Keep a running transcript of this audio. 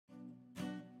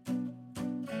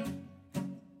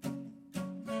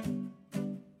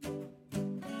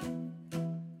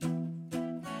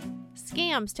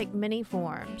Scams take many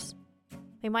forms.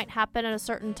 They might happen at a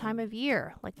certain time of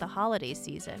year, like the holiday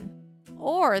season,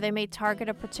 or they may target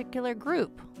a particular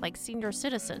group, like senior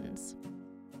citizens.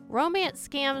 Romance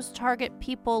scams target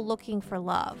people looking for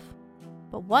love.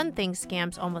 But one thing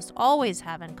scams almost always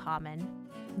have in common: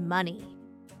 money.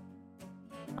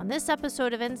 On this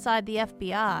episode of Inside the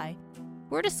FBI,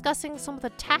 we're discussing some of the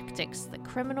tactics that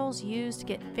criminals use to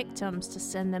get victims to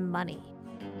send them money.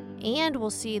 And we'll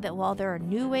see that while there are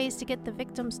new ways to get the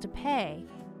victims to pay,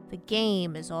 the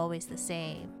game is always the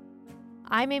same.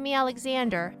 I'm Amy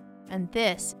Alexander, and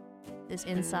this is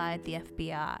Inside the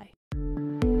FBI.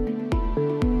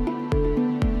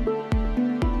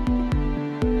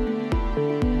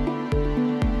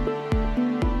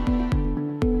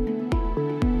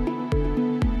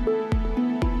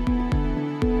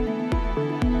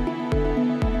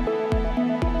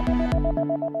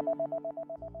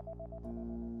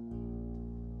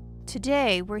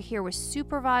 Today, we're here with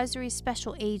Supervisory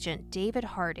Special Agent David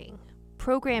Harding,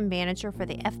 Program Manager for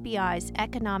the FBI's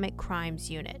Economic Crimes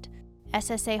Unit.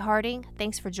 SSA Harding,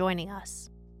 thanks for joining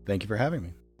us. Thank you for having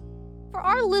me. For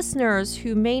our listeners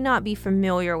who may not be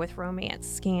familiar with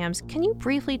romance scams, can you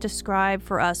briefly describe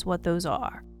for us what those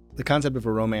are? The concept of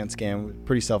a romance scam is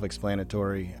pretty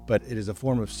self-explanatory, but it is a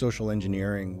form of social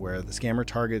engineering where the scammer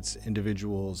targets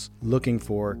individuals looking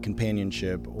for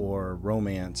companionship or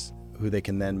romance who they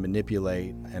can then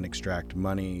manipulate and extract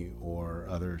money or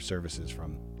other services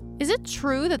from. Is it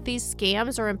true that these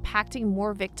scams are impacting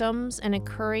more victims and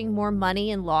incurring more money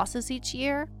and losses each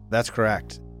year? That's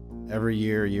correct. Every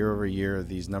year, year over year,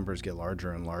 these numbers get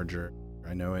larger and larger.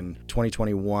 I know in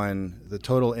 2021, the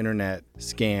total internet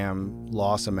scam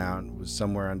loss amount was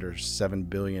somewhere under $7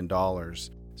 billion,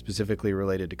 specifically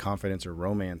related to confidence or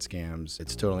romance scams.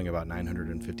 It's totaling about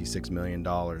 $956 million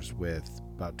with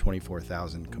about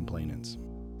 24,000 complainants.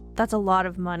 That's a lot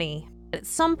of money. At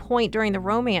some point during the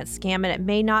romance scam, and it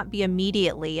may not be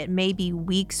immediately, it may be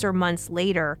weeks or months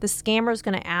later, the scammer's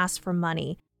going to ask for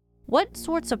money. What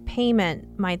sorts of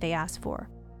payment might they ask for?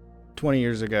 20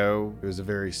 years ago, it was a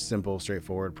very simple,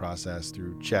 straightforward process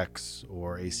through checks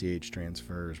or ACH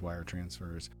transfers, wire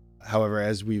transfers. However,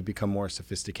 as we've become more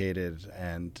sophisticated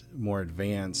and more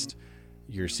advanced,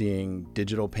 you're seeing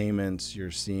digital payments,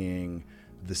 you're seeing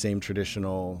the same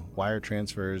traditional wire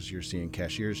transfers, you're seeing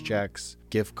cashier's checks,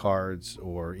 gift cards,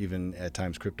 or even at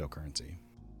times cryptocurrency.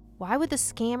 Why would the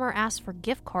scammer ask for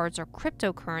gift cards or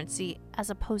cryptocurrency as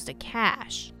opposed to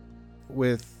cash?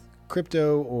 With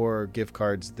crypto or gift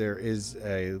cards, there is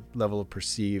a level of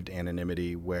perceived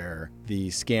anonymity where the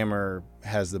scammer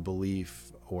has the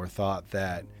belief or thought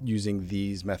that using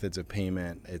these methods of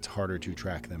payment, it's harder to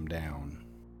track them down.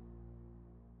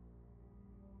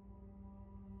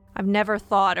 I've never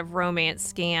thought of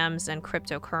romance scams and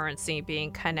cryptocurrency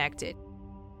being connected.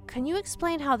 Can you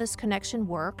explain how this connection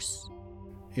works?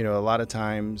 You know, a lot of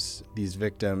times these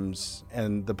victims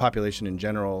and the population in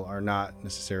general are not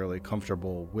necessarily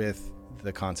comfortable with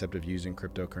the concept of using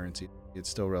cryptocurrency. It's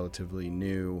still relatively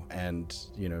new and,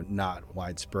 not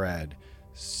widespread.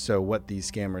 So what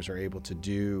these scammers are able to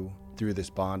do through this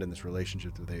bond and this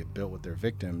relationship that they've built with their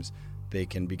victims, they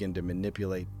can begin to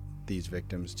manipulate these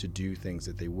victims to do things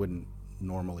that they wouldn't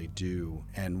normally do.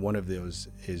 And one of those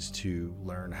is to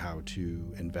learn how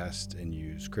to invest and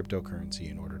use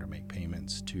cryptocurrency in order to make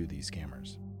payments to these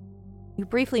scammers. You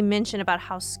briefly mentioned about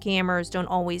how scammers don't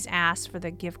always ask for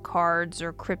the gift cards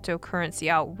or cryptocurrency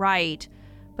outright,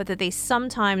 but that they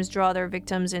sometimes draw their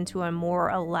victims into a more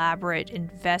elaborate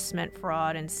investment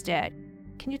fraud instead.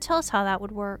 Can you tell us how that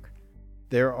would work?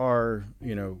 There are,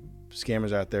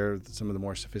 scammers out there, some of the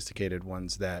more sophisticated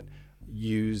ones that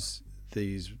use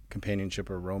these companionship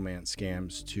or romance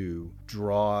scams to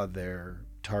draw their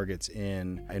targets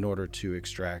in order to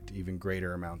extract even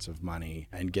greater amounts of money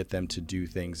and get them to do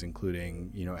things,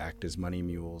 including, act as money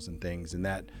mules and things. And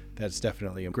that's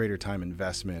definitely a greater time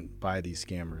investment by these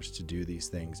scammers to do these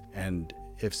things. And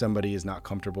if somebody is not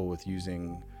comfortable with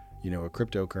using, a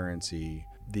cryptocurrency,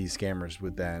 these scammers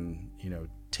would then,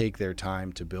 take their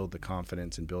time to build the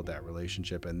confidence and build that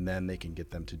relationship, and then they can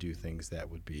get them to do things that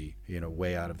would be,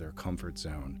 way out of their comfort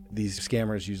zone. These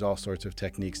scammers use all sorts of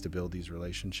techniques to build these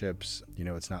relationships.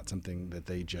 It's not something that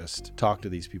they just talk to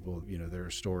these people. There are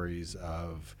stories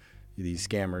of these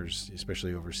scammers,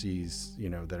 especially overseas,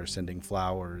 that are sending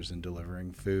flowers and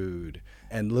delivering food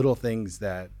and little things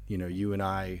that, you and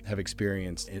I have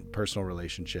experienced in personal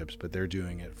relationships, but they're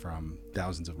doing it from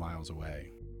thousands of miles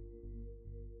away.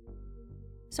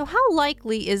 So how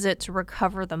likely is it to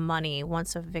recover the money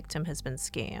once a victim has been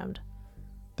scammed?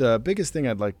 The biggest thing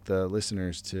I'd like the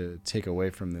listeners to take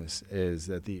away from this is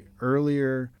that the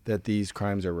earlier that these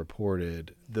crimes are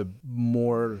reported, the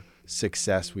more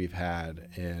success we've had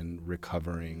in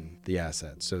recovering the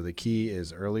assets. So the key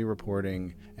is early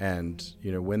reporting, and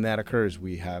when that occurs,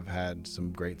 we have had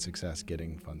some great success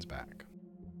getting funds back.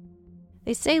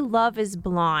 They say love is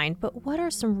blind, but what are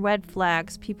some red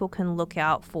flags people can look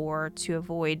out for to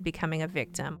avoid becoming a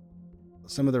victim?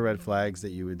 Some of the red flags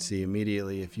that you would see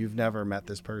immediately, if you've never met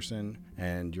this person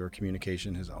and your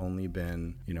communication has only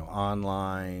been,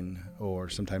 online or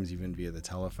sometimes even via the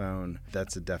telephone,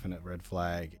 that's a definite red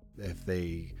flag. If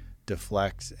they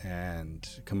deflect and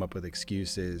come up with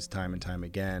excuses time and time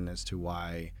again as to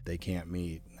why they can't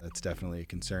meet, that's definitely a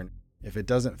concern. If it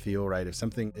doesn't feel right, if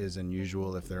something is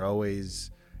unusual, if they're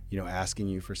always asking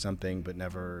you for something but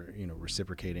never,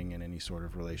 reciprocating in any sort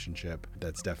of relationship,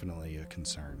 that's definitely a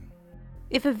concern.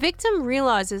 If a victim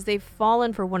realizes they've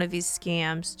fallen for one of these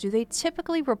scams, do they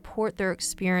typically report their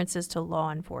experiences to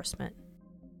law enforcement?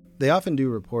 They often do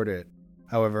report it.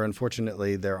 However,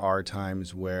 unfortunately, there are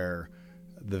times where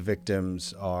the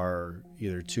victims are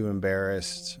either too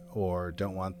embarrassed or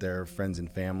don't want their friends and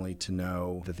family to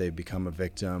know that they've become a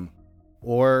victim.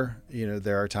 Or,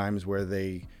 there are times where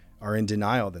they are in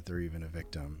denial that they're even a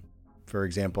victim. For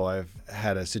example, I've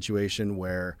had a situation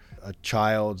where a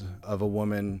child of a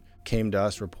woman came to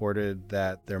us, reported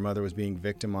that their mother was being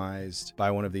victimized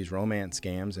by one of these romance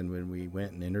scams. And when we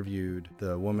went and interviewed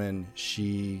the woman,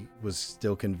 she was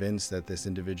still convinced that this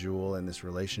individual and this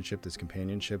relationship, this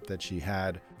companionship that she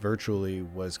had virtually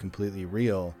was completely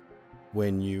real.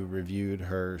 When you reviewed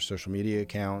her social media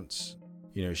accounts,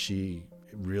 she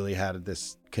really had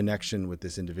this connection with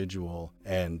this individual,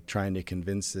 and trying to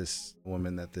convince this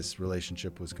woman that this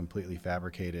relationship was completely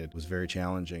fabricated was very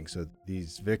challenging. So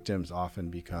these victims often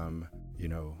become,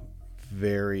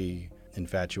 very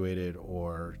infatuated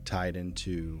or tied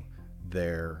into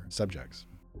their subjects.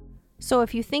 So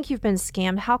if you think you've been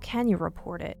scammed, how can you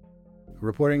report it?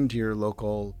 Reporting to your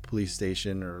local police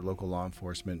station or local law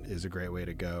enforcement is a great way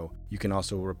to go. You can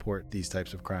also report these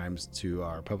types of crimes to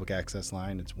our public access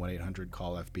line. It's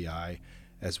 1-800-CALL-FBI,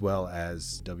 as well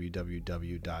as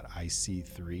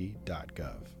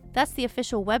www.ic3.gov. That's the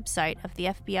official website of the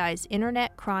FBI's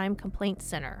Internet Crime Complaint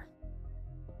Center.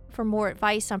 For more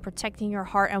advice on protecting your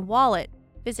heart and wallet,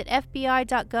 visit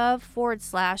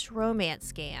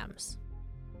fbi.gov/romance scams.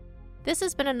 This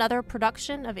has been another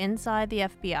production of Inside the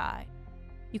FBI.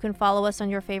 You can follow us on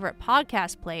your favorite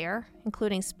podcast player,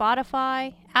 including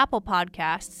Spotify, Apple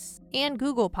Podcasts, and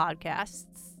Google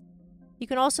Podcasts. You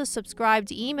can also subscribe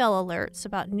to email alerts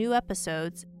about new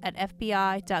episodes at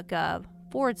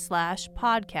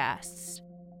fbi.gov/podcasts.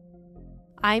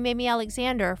 I'm Amy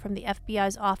Alexander from the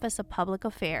FBI's Office of Public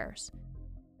Affairs.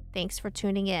 Thanks for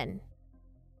tuning in.